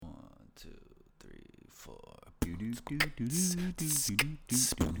Hey,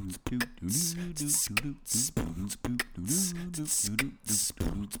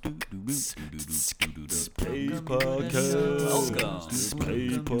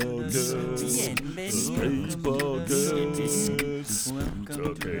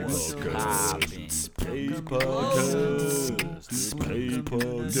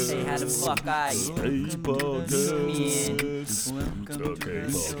 how the fuck are you?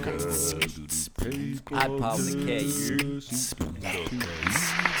 I probably care you.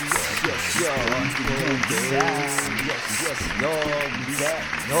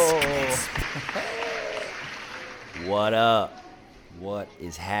 What up? What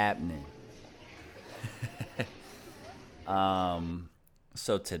is happening?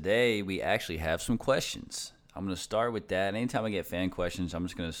 So today we actually have some questions. I'm going to start with that. Anytime I get fan questions, I'm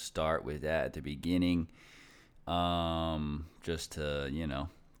just going to start with that at the beginning. Just to,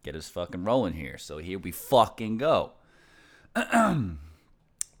 get us fucking rolling here. So here we fucking go.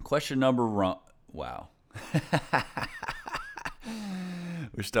 Question number one. Wow.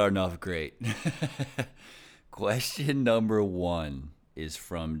 We're starting off great. Question number one is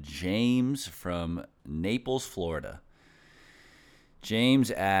from James from Naples, Florida. James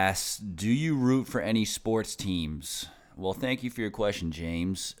asks, do you root for any sports teams? Well, thank you for your question,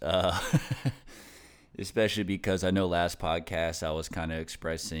 James. Especially because I know last podcast I was kind of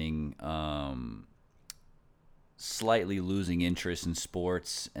expressing slightly losing interest in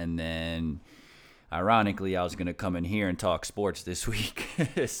sports. And then, ironically, I was going to come in here and talk sports this week.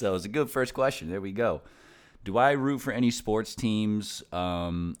 So it's a good first question. There we go. Do I root for any sports teams?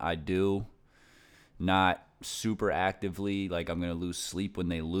 I do. Not super actively, like I'm going to lose sleep when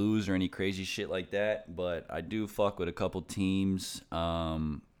they lose or any crazy shit like that. But I do fuck with a couple teams.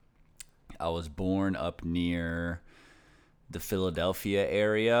 I was born up near the Philadelphia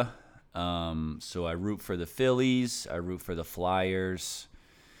area. So I root for the Phillies. I root for the Flyers.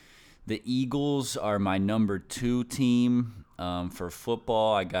 The Eagles are my number 2 team. For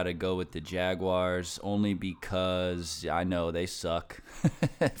football, I got to go with the Jaguars only because I know they suck.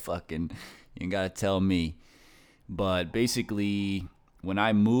 Fucking, you got to tell me. But basically, when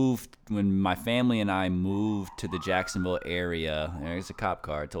my family and I moved to the Jacksonville area, there's a cop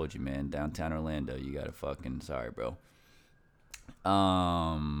car. I told you, man, downtown Orlando. You got to fucking, sorry, bro.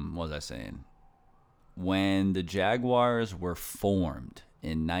 What was I saying? When the Jaguars were formed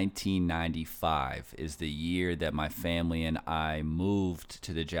in 1995 is the year that my family and I moved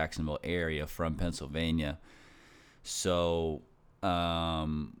to the Jacksonville area from Pennsylvania. So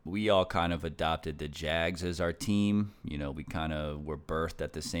we all kind of adopted the Jags as our team. You know, we kind of were birthed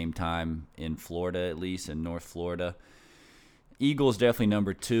at the same time in Florida, at least in North Florida. Eagles definitely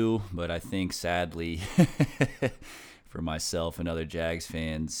number 2, but I think sadly for myself and other Jags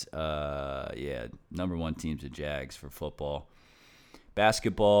fans, number 1 team's the Jags for football.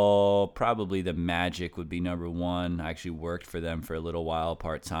 Basketball, probably the Magic would be number 1. I actually worked for them for a little while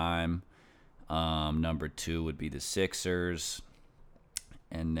part-time. Number 2 would be the Sixers.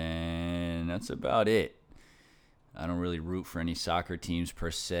 And then that's about it. I don't really root for any soccer teams per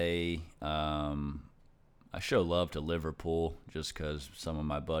se. I show love to Liverpool just because some of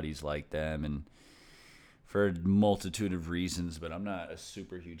my buddies like them and for a multitude of reasons, but I'm not a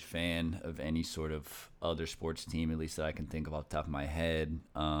super huge fan of any sort of other sports team, at least that I can think of off the top of my head.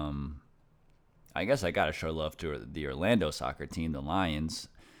 I guess I got to show love to the Orlando soccer team, the Lions.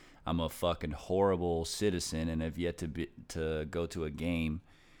 I'm a fucking horrible citizen and have yet to go to a game.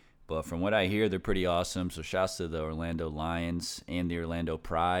 But from what I hear, they're pretty awesome. So shouts to the Orlando Lions and the Orlando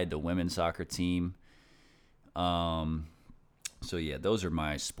Pride, the women's soccer team. So yeah, those are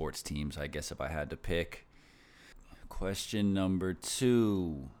my sports teams, I guess, if I had to pick. Question number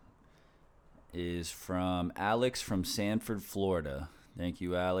 2 is from Alex from Sanford, Florida. Thank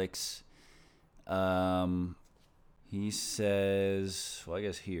you, Alex. He says, well, I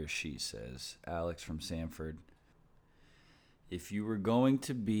guess he or she says, Alex from Sanford, if you were going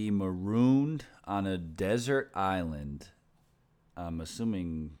to be marooned on a desert island, I'm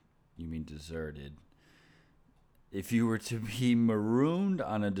assuming you mean deserted. If you were to be marooned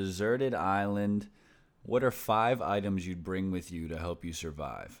on a deserted island, what are 5 items you'd bring with you to help you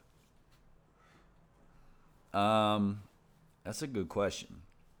survive? That's a good question.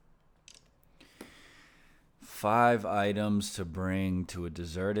 5 items to bring to a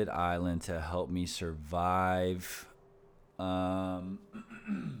deserted island to help me survive.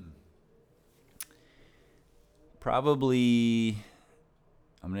 Probably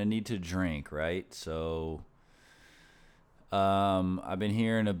I'm going to need to drink, right? So I've been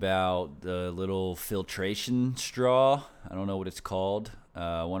hearing about the little filtration straw. I don't know what it's called.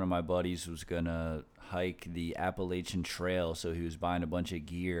 One of my buddies was gonna hike the Appalachian Trail, so he was buying a bunch of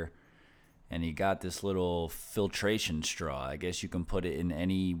gear, and he got this little filtration straw. I guess you can put it in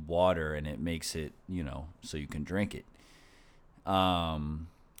any water, and it makes it, so you can drink it.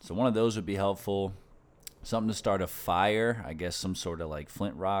 So one of those would be helpful. Something to start a fire. I guess some sort of like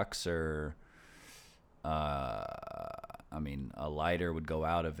flint rocks or, a lighter would go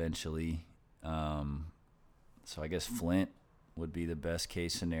out eventually. So I guess flint would be the best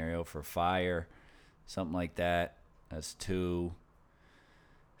case scenario for fire. Something like that. That's 2.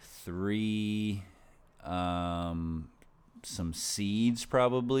 3, some seeds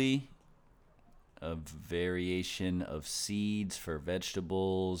probably. A variation of seeds for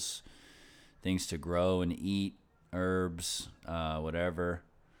vegetables, things to grow and eat, herbs, whatever.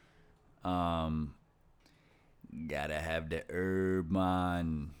 Gotta have the herb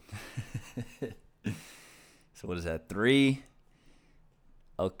man. So what is that? 3.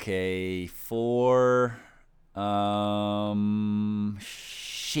 Okay, 4.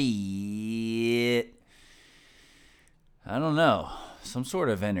 Shit. I don't know. Some sort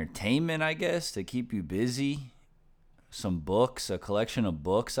of entertainment, I guess, to keep you busy. Some books, a collection of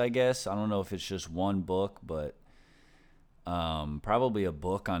books, I guess. I don't know if it's just one book, but probably a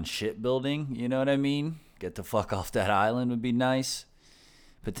book on shipbuilding. You know what I mean? Get the fuck off that island would be nice.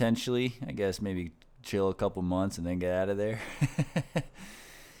 Potentially. I guess maybe chill a couple months and then get out of there.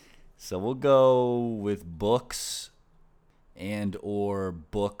 So we'll go with books and or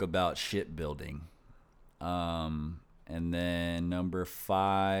book about shipbuilding. And then number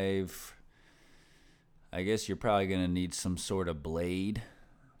 5, I guess you're probably going to need some sort of blade,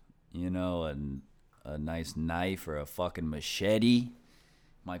 a nice knife or a fucking machete,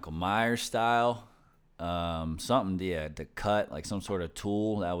 Michael Myers style. Something, to cut, like some sort of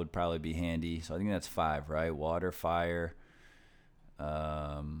tool, that would probably be handy. So I think that's 5, right? Water, fire,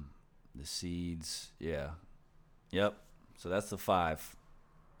 the seeds, yeah. Yep, so that's the 5.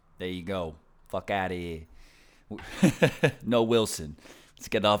 There you go. Fuck out of here. No Wilson. Let's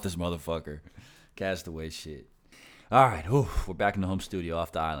get off this motherfucker. Castaway shit. All right. We're back in the home studio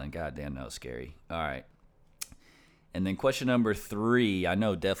off the island. God damn, that was scary. All right. And then question number 3. I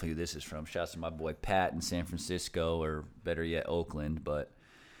know definitely who this is from. Shouts to my boy Pat in San Francisco, or better yet, Oakland. But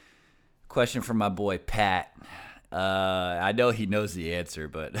question from my boy Pat. I know he knows the answer,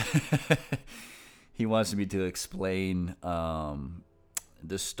 but he wants me to explain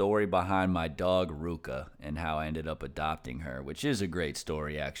the story behind my dog Ruka and how I ended up adopting her, which is a great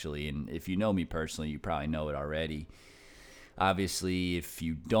story, actually. And if you know me personally, you probably know it already. Obviously, if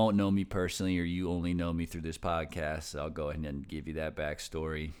you don't know me personally or you only know me through this podcast, I'll go ahead and give you that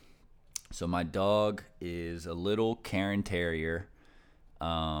backstory. So my dog is a little Cairn Terrier.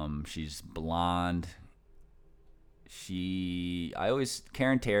 She's blonde. I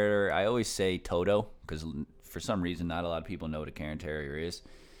always say Toto because for some reason not a lot of people know what a Cairn Terrier is.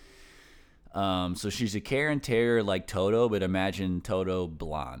 So she's a Cairn Terrier like Toto, but imagine Toto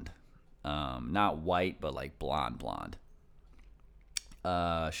blonde. Not white, but like blonde.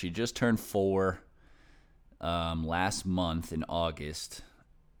 She just turned 4 last month in August.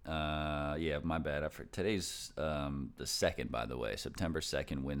 Yeah, my bad. Today's the 2nd, by the way, September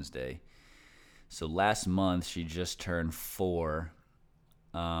 2nd, Wednesday. So last month she just turned 4.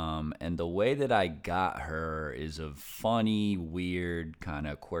 And the way that I got her is a funny, weird, kind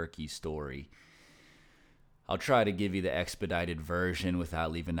of quirky story. I'll try to give you the expedited version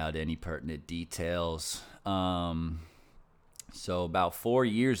without leaving out any pertinent details. So about 4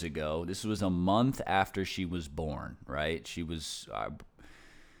 years ago, this was a month after she was born, right? She was,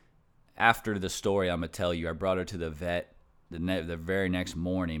 after the story I'm going to tell you, I brought her to the vet the very next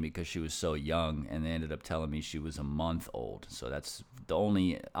morning because she was so young, and they ended up telling me she was a month old. So that's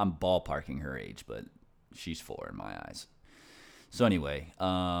I'm ballparking her age, but she's 4 in my eyes. So anyway,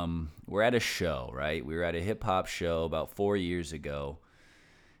 we're at a show, right? We were at a hip-hop show about 4 years ago,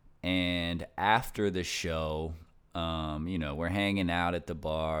 and after the show, we're hanging out at the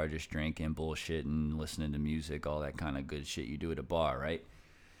bar, just drinking, bullshitting, listening to music, all that kind of good shit you do at a bar, right?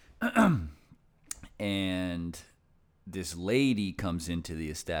 And this lady comes into the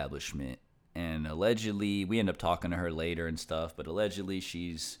establishment, and allegedly, we end up talking to her later and stuff, but allegedly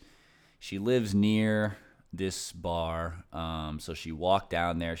she lives near this bar, so she walked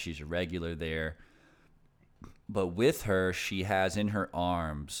down there. She's a regular there, but with her, she has in her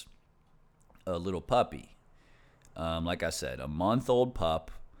arms a little puppy. Like I said, a month-old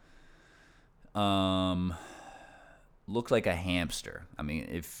pup. Looked like a hamster. I mean,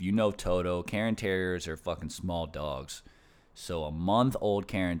 if you know Toto, Cairn Terriers are fucking small dogs. So a month-old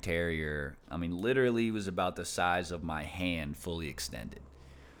Cairn Terrier, I mean, literally was about the size of my hand, fully extended.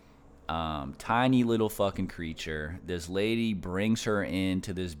 Tiny little fucking creature. This lady brings her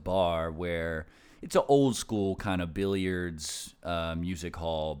into this bar where it's an old school kind of billiards music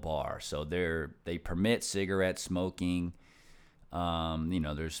hall bar. So they permit cigarette smoking.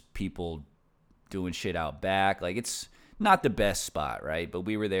 There's people doing shit out back. Like, it's not the best spot, right? But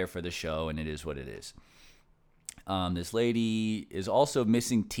we were there for the show, and it is what it is. This lady is also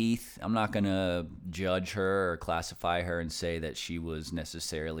missing teeth. I'm not going to judge her or classify her and say that she was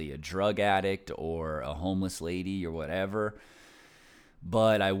necessarily a drug addict or a homeless lady or whatever.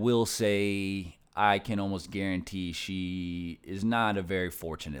 But I will say I can almost guarantee she is not a very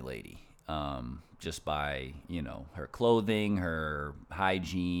fortunate lady. Just by, her clothing, her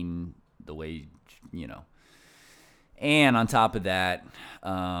hygiene, the way, And on top of that,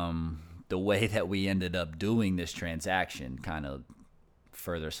 the way that we ended up doing this transaction kind of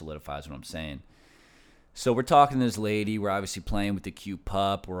further solidifies what I'm saying. So we're talking to this lady. We're obviously playing with the cute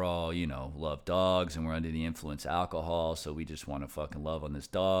pup. We're all, love dogs, and we're under the influence of alcohol. So we just want to fucking love on this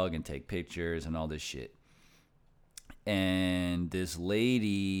dog and take pictures and all this shit. And this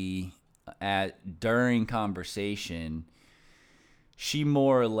lady, during conversation, she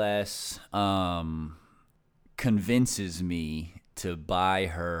more or less convinces me to buy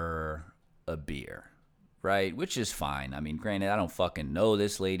her a beer, right? Which is fine. I mean, granted, I don't fucking know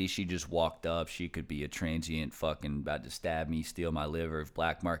this lady. She just walked up. She could be a transient fucking about to stab me, steal my liver,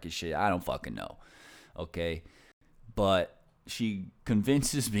 black market shit. I don't fucking know. Okay? But she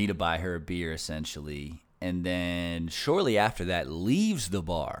convinces me to buy her a beer, essentially. And then shortly after that, leaves the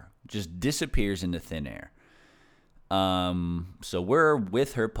bar. Just disappears into thin air. So we're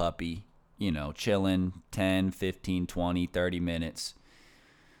with her puppy, chilling 10, 15, 20, 30 minutes.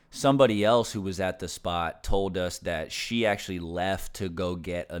 Somebody else who was at the spot told us that she actually left to go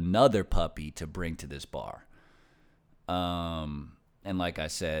get another puppy to bring to this bar. And like I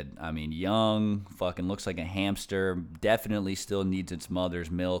said, I mean, young, fucking looks like a hamster, definitely still needs its mother's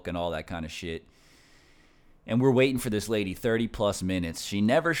milk and all that kind of shit. And we're waiting for this lady 30 plus minutes. She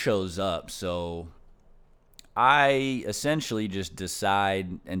never shows up, so I essentially just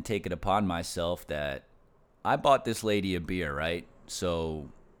decide and take it upon myself that I bought this lady a beer, right? So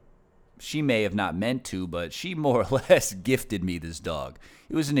she may have not meant to, but she more or less gifted me this dog.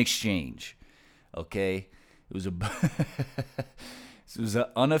 It was an exchange, okay? It was an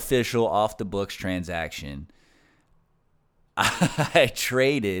unofficial, off-the-books transaction. I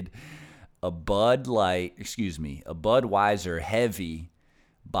traded a Budweiser heavy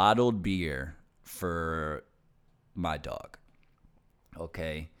bottled beer for my dog,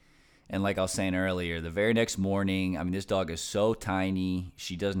 okay? And like I was saying earlier, the very next morning, I mean, this dog is so tiny.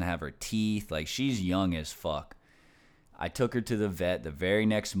 She doesn't have her teeth. Like, she's young as fuck. I took her to the vet the very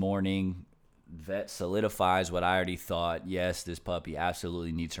next morning. Vet solidifies what I already thought. Yes, this puppy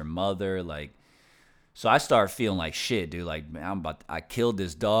absolutely needs her mother. Like, so I start feeling like shit, dude. Like, man, I killed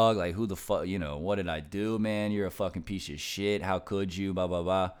this dog. Like, who the fuck, what did I do, man? You're a fucking piece of shit. How could you? Blah, blah,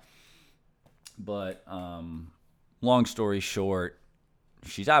 blah. But, long story short,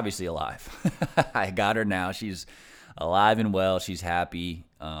 she's obviously alive. I got her now. She's alive and well. She's happy.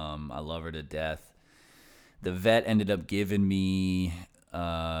 I love her to death. The vet ended up giving me,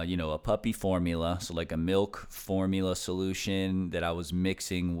 a puppy formula. So like a milk formula solution that I was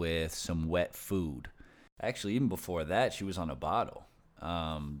mixing with some wet food. Actually, even before that, she was on a bottle.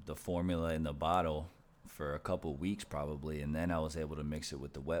 The formula in the bottle for a couple weeks probably. And then I was able to mix it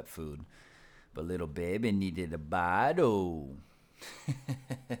with the wet food. But little baby needed a bottle.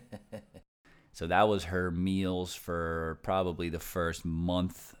 So that was her meals for probably the first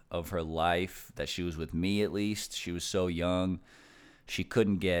month of her life that she was with me, at least. She was so young. She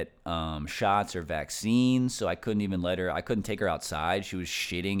couldn't get shots or vaccines, so I couldn't even I couldn't take her outside. She was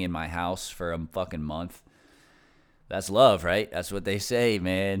shitting in my house for a fucking month. That's love, right? That's what they say,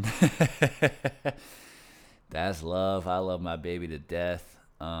 man. That's love. I love my baby to death.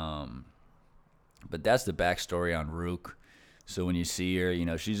 But that's the backstory on Rook. So when you see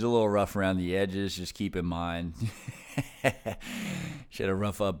her, she's a little rough around the edges. Just keep in mind, she had a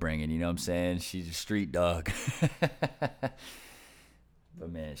rough upbringing. You know what I'm saying? She's a street dog. But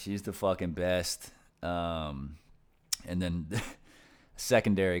man, she's the fucking best. And then the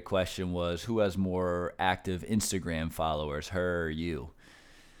secondary question was, who has more active Instagram followers, her or you?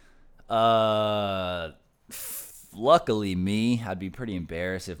 Luckily me. I'd be pretty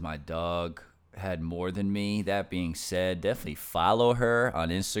embarrassed if my dog had more than me. That being said, definitely follow her on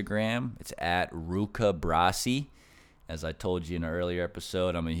Instagram. It's at Ruka Brasi. As I told you in an earlier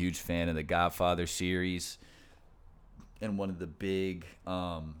episode, I'm a huge fan of the Godfather series. and one of the big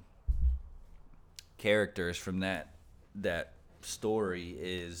characters from that story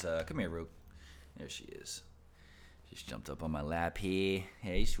is come here, Rook. There she is. Just jumped up on my lap here.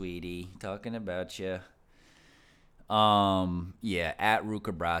 Hey, sweetie, talking about you. Yeah, at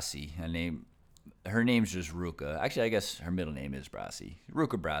Ruka Brasi. Her name's just Ruka. Actually, I guess her middle name is Brasi.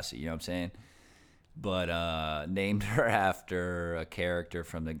 Ruka Brasi, you know what I'm saying? But named her after a character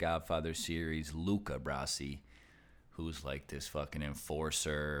from the Godfather series, Luca Brasi, who's like this fucking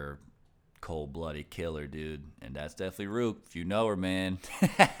enforcer, cold-blooded killer, dude. And that's definitely Rook, if you know her, man.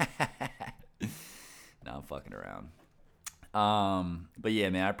 No, I'm fucking around. But yeah,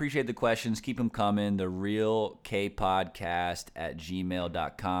 man, I appreciate the questions. Keep them coming. The Real K Podcast at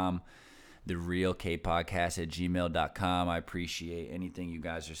gmail.com. The Real K Podcast at gmail.com. I appreciate anything you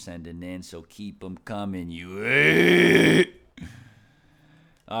guys are sending in, so keep them coming, you.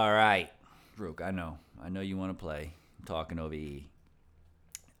 All right. Rook, I know you want to play. I'm talking over E.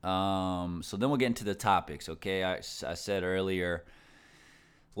 So then we'll get into the topics, okay? I said earlier,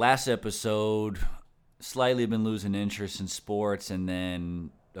 last episode, slightly been losing interest in sports, and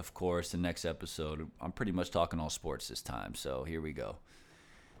then, of course, the next episode, I'm pretty much talking all sports this time, so here we go.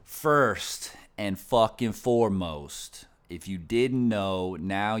 First and fucking foremost, if you didn't know,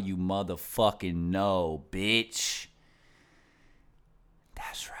 now you motherfucking know, bitch.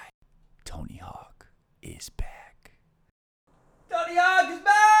 That's right. Tony Hawk is back. Tony Hawk is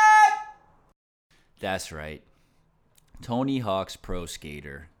back! That's right. Tony Hawk's Pro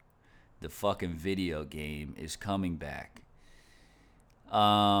Skater, the fucking video game, is coming back.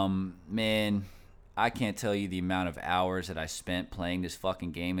 Man, I can't tell you the amount of hours that I spent playing this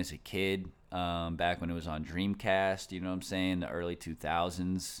fucking game as a kid. Back when it was on Dreamcast, you know what I'm saying? The early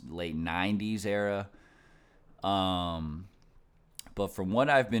 2000s, late 90s era. But from what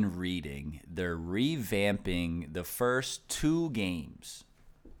I've been reading, they're revamping the first two games,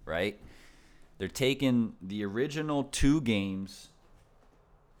 right? They're taking the original two games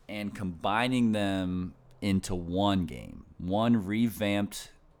and combining them into one game. One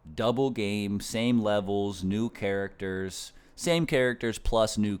revamped double game, same levels, new characters, same characters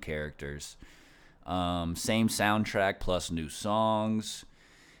plus new characters, same soundtrack plus new songs.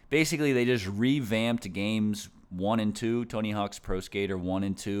 Basically, they just revamped games 1 and 2, Tony Hawk's Pro Skater 1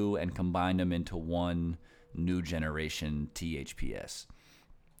 and 2, and combined them into one new generation THPS.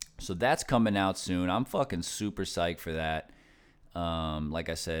 So that's coming out soon. I'm fucking super psyched for that. Like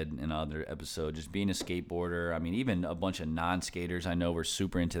I said in another episode, just being a skateboarder, I mean, even a bunch of non-skaters I know were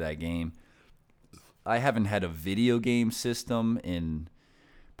super into that game. I haven't had a video game system in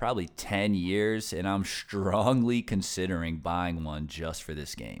probably 10 years, and I'm strongly considering buying one just for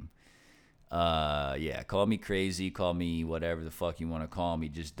this game. Yeah, call me crazy, call me whatever the fuck you want to call me,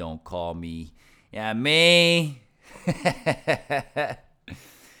 just don't call me, yeah, me.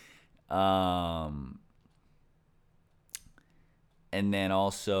 And then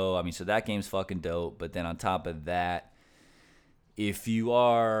also, I mean, so that game's fucking dope. But then on top of that, if you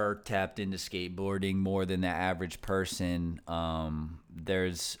are tapped into skateboarding more than the average person,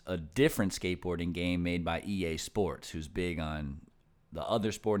 there's a different skateboarding game made by EA Sports, who's big on the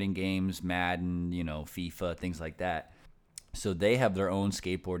other sporting games, Madden, you know, FIFA, things like that. So they have their own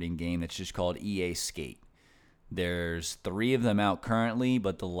skateboarding game that's just called EA Skate. There's 3 of them out currently,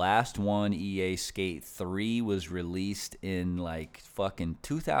 but the last one, EA Skate 3, was released in like fucking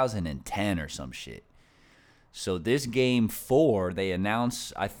 2010 or some shit. So this game 4, they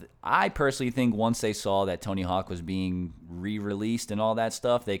announced, I personally think once they saw that Tony Hawk was being re-released and all that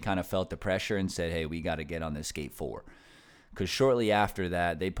stuff, they kind of felt the pressure and said, hey, we got to get on this Skate 4. Because shortly after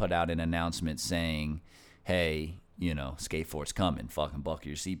that, they put out an announcement saying, hey, you know, Skate 4's coming. Fucking buckle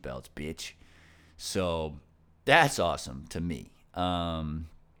your seatbelts, bitch. So that's awesome to me.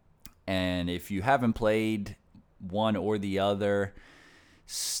 And if you haven't played one or the other,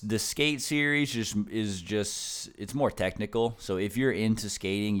 the Skate series it's more technical. So if you're into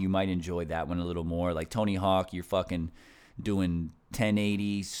skating, you might enjoy that one a little more. Like Tony Hawk, you're fucking doing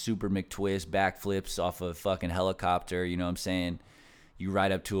 1080 super McTwist backflips off a fucking helicopter, you know what I'm saying? You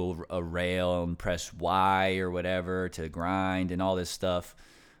ride up to a rail and press Y or whatever to grind and all this stuff.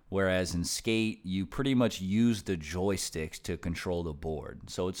 Whereas in Skate, you pretty much use the joysticks to control the board.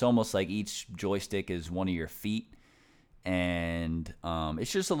 So it's almost like each joystick is one of your feet. And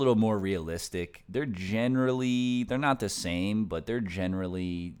it's just a little more realistic. They're not the same, but they're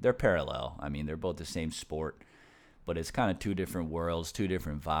parallel. I mean, they're both the same sport. But it's kind of 2 different worlds, 2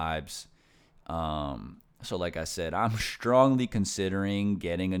 different vibes. So like I said, I'm strongly considering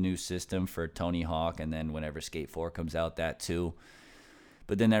getting a new system for Tony Hawk. And then whenever Skate 4 comes out, that too.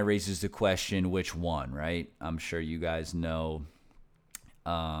 But then that raises the question, which one, right? I'm sure you guys know.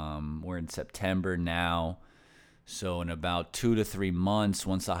 We're in September now. So in about 2 to 3 months,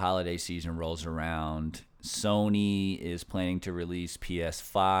 once the holiday season rolls around, Sony is planning to release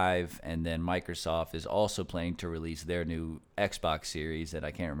PS5, and then Microsoft is also planning to release their new Xbox series that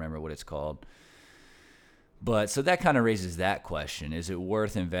I can't remember what it's called. But so that kind of raises that question. Is it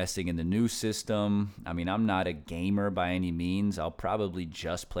worth investing in the new system? I mean, I'm not a gamer by any means. I'll probably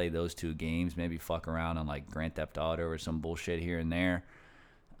just play those two games, maybe fuck around on like Grand Theft Auto or some bullshit here and there.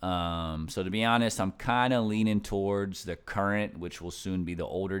 So to be honest, I'm kind of leaning towards the current, which will soon be the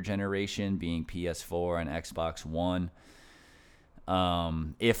older generation, being PS4 and Xbox One.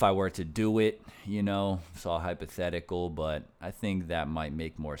 If I were to do it, it's all hypothetical, but I think that might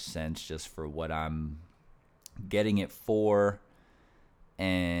make more sense just for what I'm getting it for,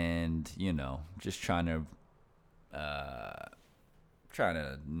 and just trying to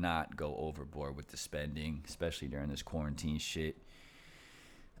not go overboard with the spending, especially during this quarantine shit.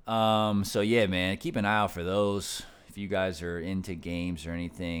 So yeah, man, keep an eye out for those. If you guys are into games or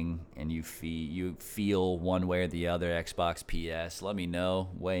anything, and you feel one way or the other, Xbox, PS, let me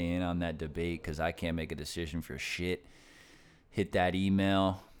know. Weigh in on that debate, because I can't make a decision for shit. Hit that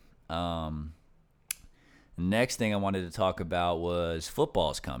email. Next thing I wanted to talk about was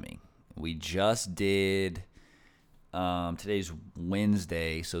football's coming. We just did, today's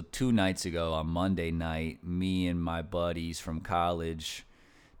Wednesday, so 2 nights ago on Monday night, me and my buddies from college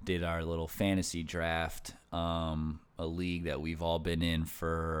did our little fantasy draft, a league that we've all been in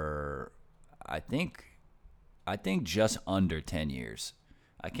for, I think just under 10 years.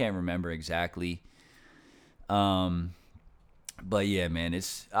 I can't remember exactly. But yeah, man,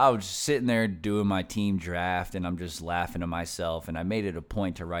 I was just sitting there doing my team draft, and I'm just laughing to myself, and I made it a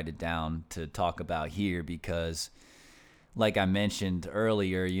point to write it down to talk about here because, like I mentioned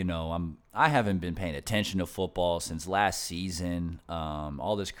earlier, I haven't been paying attention to football since last season.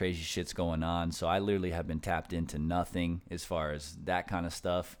 All this crazy shit's going on, so I literally have been tapped into nothing as far as that kind of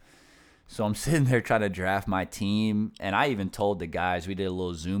stuff. So I'm sitting there trying to draft my team, and I even told the guys, we did a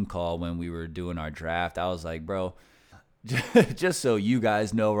little Zoom call when we were doing our draft. I was like, bro, just so you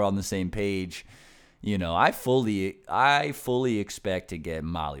guys know we're on the same page, I fully expect to get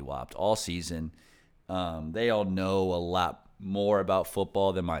mollywopped all season. They all know a lot more about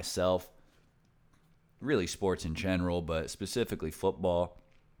football than myself. Really sports in general, but specifically football.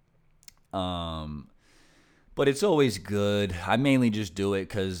 But it's always good. I mainly just do it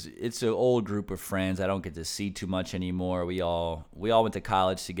because it's an old group of friends I don't get to see too much anymore. We all went to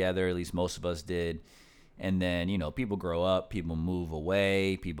college together, at least most of us did. And then, people grow up, people move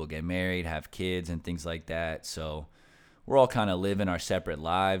away, people get married, have kids, and things like that. So we're all kind of living our separate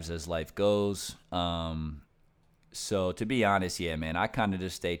lives as life goes. So to be honest, yeah, man, I kind of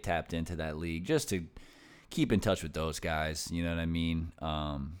just stay tapped into that league just to keep in touch with those guys. You know what I mean?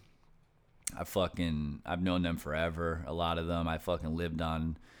 I've known them forever. A lot of them. I fucking lived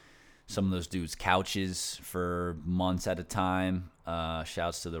on some of those dudes' couches for months at a time.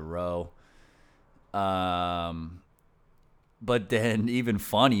 Shouts to the row. But then even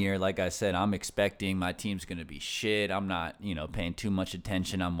funnier, like I said, I'm expecting my team's going to be shit. I'm not, paying too much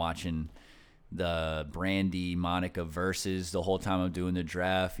attention. I'm watching the Brandy Monica versus the whole time I'm doing the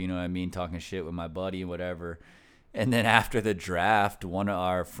draft, you know what I mean? Talking shit with my buddy and whatever. And then after the draft, one of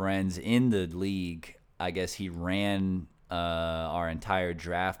our friends in the league, I guess he ran our entire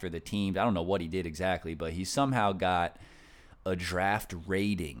draft or the teams. I don't know what he did exactly, but he somehow got a draft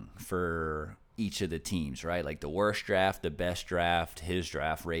rating for each of the teams, right? Like the worst draft, the best draft, his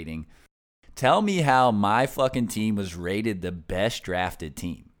draft rating. Tell me how my fucking team was rated the best drafted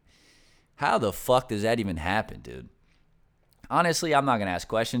team. How the fuck does that even happen, dude? Honestly, I'm not going to ask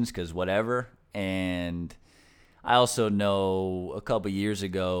questions because whatever. And I also know a couple years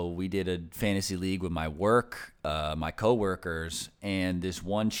ago, we did a fantasy league with my work, my coworkers, and this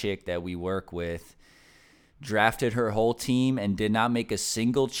one chick that we work with drafted her whole team and did not make a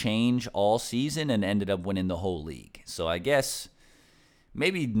single change all season and ended up winning the whole league. So I guess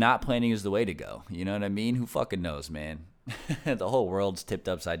maybe not planning is the way to go. You know what I mean? Who fucking knows, man? The whole world's tipped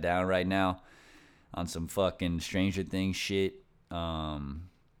upside down right now on some fucking Stranger Things shit. But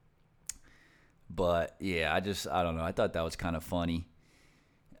yeah, I don't know. I thought that was kind of funny.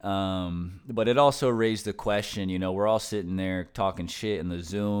 But it also raised the question, we're all sitting there talking shit in the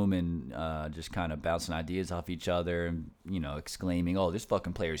Zoom and just kind of bouncing ideas off each other and, exclaiming, oh, this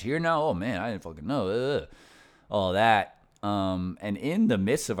fucking player's here now? Oh, man, I didn't fucking know. All that. And in the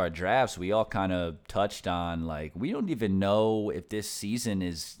midst of our drafts, we all kind of touched on, like, we don't even know if this season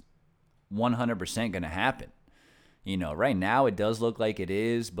is 100% going to happen. Right now it does look like it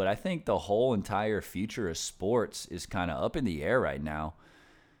is, but I think the whole entire future of sports is kind of up in the air right now.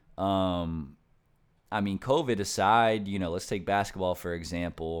 Um, COVID aside, let's take basketball for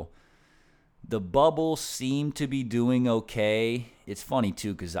example. The bubble seemed to be doing okay. It's funny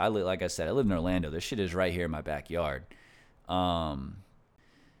too because like I said, I live in Orlando. This shit is right here in my backyard. Um,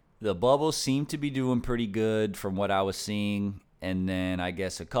 the bubble seemed to be doing pretty good from what I was seeing. And then I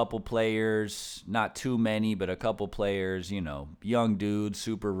guess a couple players, not too many, but a couple players, young dudes,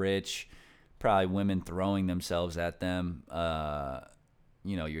 super rich, probably women throwing themselves at them.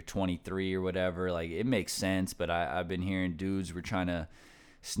 You're 23 or whatever. Like, it makes sense, but I've been hearing dudes were trying to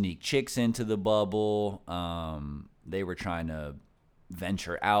sneak chicks into the bubble. They were trying to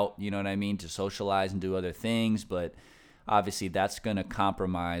venture out, you know what I mean, to socialize and do other things. But obviously that's going to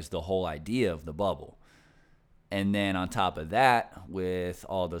compromise the whole idea of the bubble. And then on top of that, with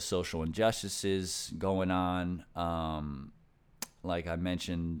all the social injustices going on, like I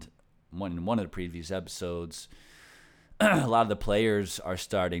mentioned in one of the previous episodes, a lot of the players are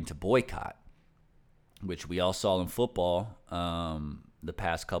starting to boycott, which we all saw in football the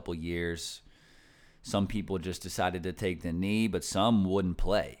past couple years. Some people just decided to take the knee, but some wouldn't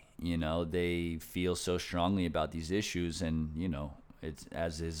play. They feel so strongly about these issues, and, it's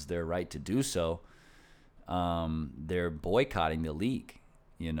as is their right to do so. They're boycotting the league,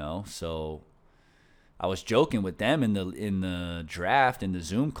 So I was joking with them in the draft, in the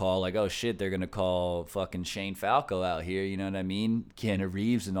Zoom call, like, oh shit, they're gonna call fucking Shane Falco out here, you know what I mean? Keanu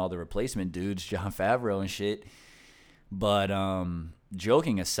Reeves and all the replacement dudes, Jon Favreau and shit. But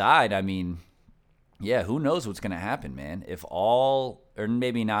joking aside, yeah, who knows what's gonna happen, man? If all, or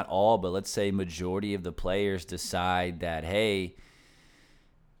maybe not all, but let's say majority of the players decide that, hey,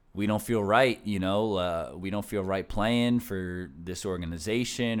 we don't feel right, we don't feel right playing for this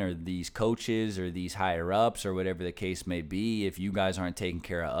organization or these coaches or these higher ups or whatever the case may be. If you guys aren't taking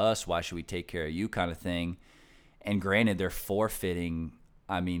care of us, why should we take care of you, kind of thing. And granted, they're forfeiting,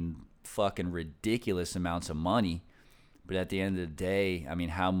 fucking ridiculous amounts of money. But at the end of the day,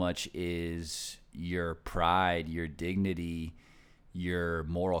 how much is your pride, your dignity, your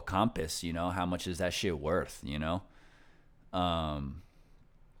moral compass, how much is that shit worth,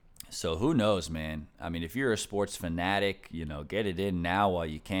 So who knows, man? If you're a sports fanatic, get it in now while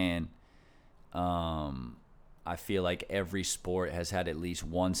you can. I feel like every sport has had at least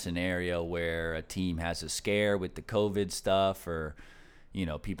one scenario where a team has a scare with the COVID stuff, or,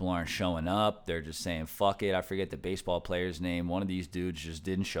 people aren't showing up. They're just saying, fuck it. I forget the baseball player's name. One of these dudes just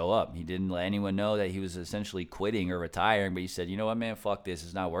didn't show up. He didn't let anyone know that he was essentially quitting or retiring, but he said, you know what, man, fuck this.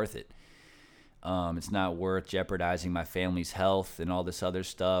 It's not worth it. It's not worth jeopardizing my family's health and all this other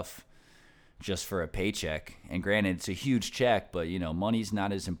stuff just for a paycheck. And granted, it's a huge check, but, money's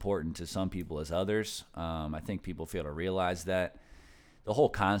not as important to some people as others. I think people fail to realize that. The whole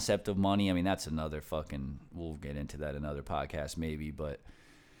concept of money, that's another fucking, we'll get into that in another podcast maybe, but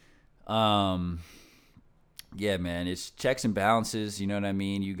yeah, man, it's checks and balances, you know what I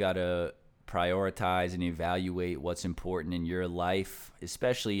mean? You got to prioritize and evaluate what's important in your life,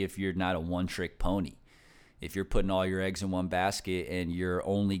 especially if you're not a one-trick pony. If you're putting all your eggs in one basket and you're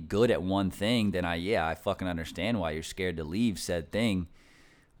only good at one thing, then I fucking understand why you're scared to leave said thing.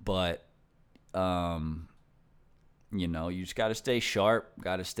 But, you just got to stay sharp,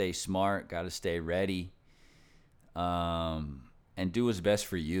 got to stay smart, got to stay ready, and do what's best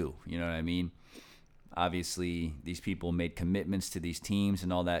for you. You know what I mean? Obviously, these people made commitments to these teams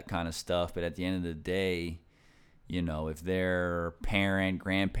and all that kind of stuff. But at the end of the day, if their parent,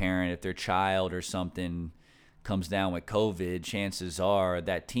 grandparent, if their child or something comes down with COVID, chances are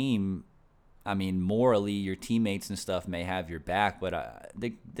that team, morally, your teammates and stuff may have your back. But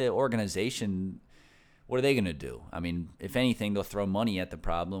the organization, what are they going to do? If anything, they'll throw money at the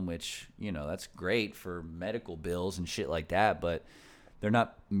problem, which, that's great for medical bills and shit like that. But they're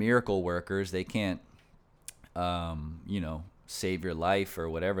not miracle workers. They can't, save your life or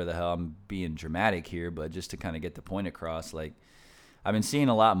whatever the hell. I'm being dramatic here, but just to kind of get the point across, like, I've been seeing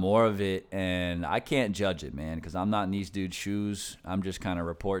a lot more of it, and I can't judge it, man, because I'm not in these dudes' shoes. I'm just kind of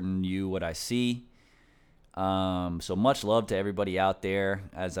reporting you what I see. So much love to everybody out there,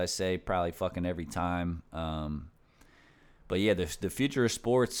 as I say, probably fucking every time. But yeah, the future of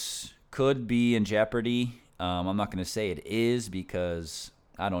sports could be in jeopardy. I'm not going to say it is because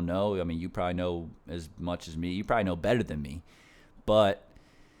I don't know. You probably know as much as me. You probably know better than me. But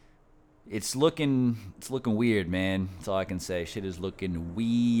it's looking weird, man. That's all I can say. Shit is looking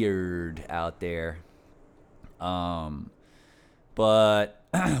weird out there. But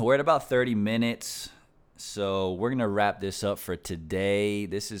we're at about 30 minutes. So we're going to wrap this up for today.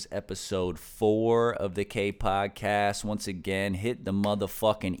 This is episode 4 of the K Podcast. Once again, hit the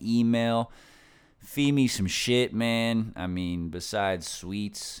motherfucking email. Feed me some shit, man. I mean, besides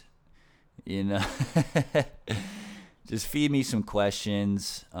sweets, you know. Just feed me some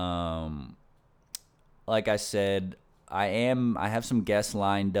questions. Like I said, I have some guests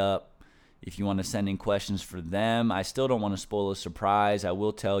lined up. If you want to send in questions for them, I still don't want to spoil a surprise. I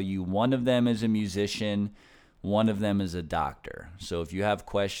will tell you, one of them is a musician, one of them is a doctor. So if you have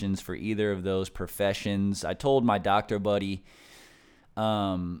questions for either of those professions, I told my doctor buddy,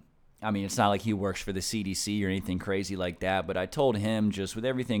 I mean, it's not like he works for the CDC or anything crazy like that, but I told him, just with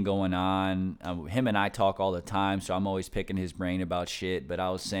everything going on, him and I talk all the time, so I'm always picking his brain about shit, but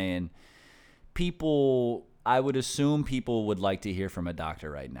I was saying, I would assume people would like to hear from a doctor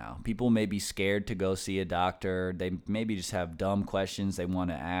right now. People may be scared to go see a doctor. They maybe just have dumb questions they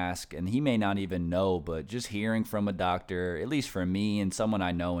want to ask, and he may not even know, but just hearing from a doctor, at least for me and someone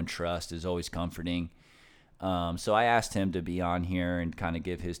I know and trust, is always comforting. So I asked him to be on here and kind of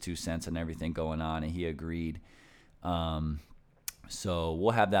give his 2 cents on everything going on, and he agreed. So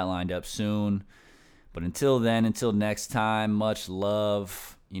we'll have that lined up soon. But until then, until next time, much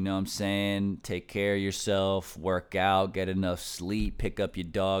love. You know what I'm saying? Take care of yourself, work out, get enough sleep, pick up your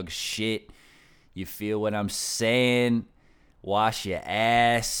dog's shit. You feel what I'm saying? Wash your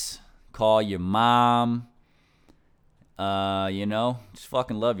ass, call your mom. You know, just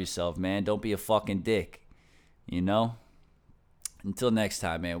fucking love yourself, man. Don't be a fucking dick, you know? Until next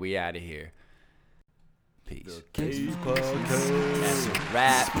time, man, we out of here. Peace. That's a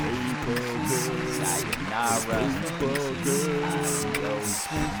wrap. Sayonara.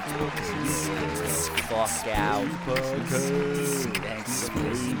 Fuck out. Thanks for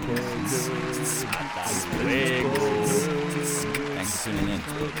listening. Thanks for tuning in.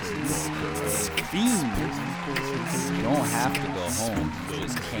 You don't have to go home. You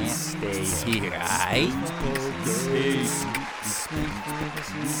just can't stay here, alright? Peace.